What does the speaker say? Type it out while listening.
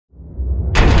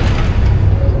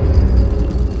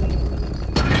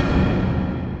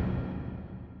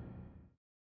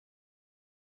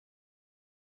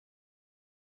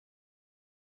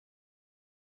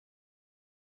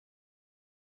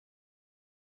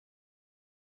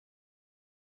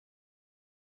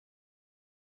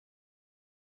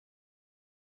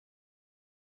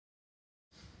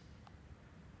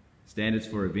Standards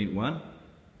for event 1,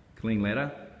 clean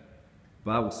ladder.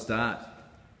 Bar will start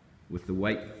with the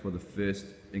weight for the first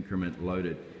increment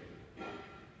loaded.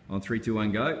 On 3, 2,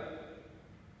 1, go.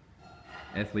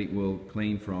 Athlete will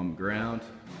clean from ground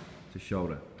to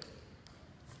shoulder.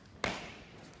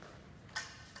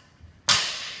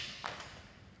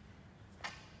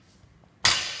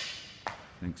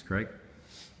 Thanks, Craig.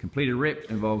 Completed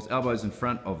rep involves elbows in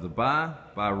front of the bar,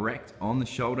 bar racked on the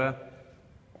shoulder,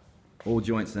 all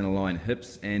joints in a line,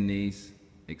 hips and knees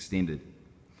extended.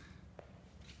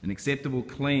 An acceptable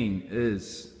clean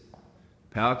is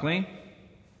power clean,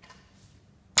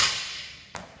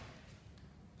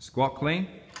 squat clean,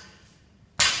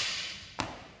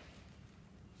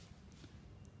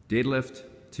 deadlift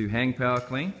to hang power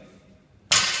clean,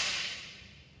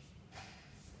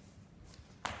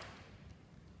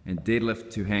 and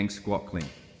deadlift to hang squat clean.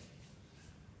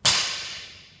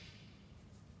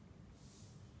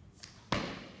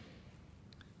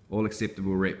 All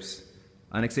acceptable reps.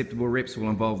 Unacceptable reps will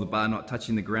involve the bar not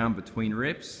touching the ground between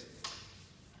reps,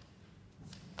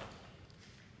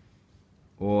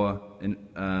 or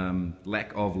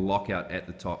lack of lockout at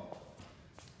the top.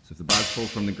 So if the bars pull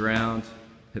from the ground,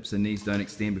 hips and knees don't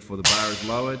extend before the bar is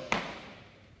lowered,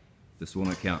 this will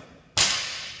not count.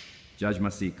 Judge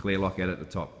must see clear lockout at the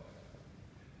top.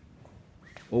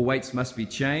 All weights must be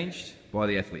changed by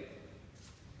the athlete.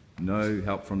 No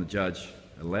help from the judge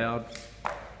allowed.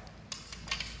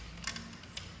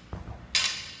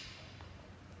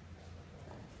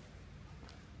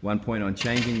 One point on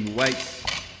changing the weights.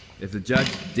 If the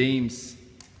judge deems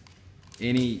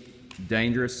any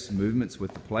dangerous movements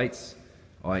with the plates,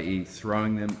 i.e.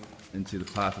 throwing them into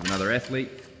the path of another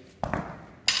athlete,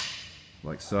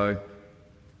 like so,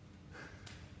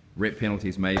 rep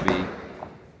penalties may be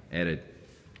added.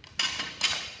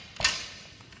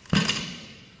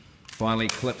 Finally,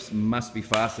 clips must be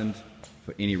fastened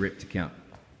for any rep to count.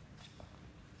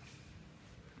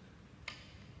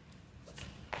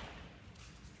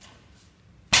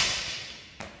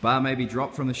 Bar may be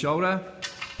dropped from the shoulder,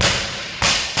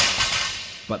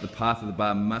 but the path of the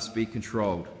bar must be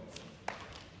controlled.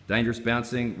 Dangerous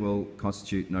bouncing will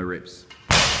constitute no reps.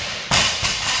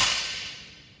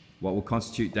 What will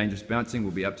constitute dangerous bouncing will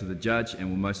be up to the judge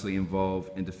and will mostly involve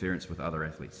interference with other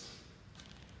athletes.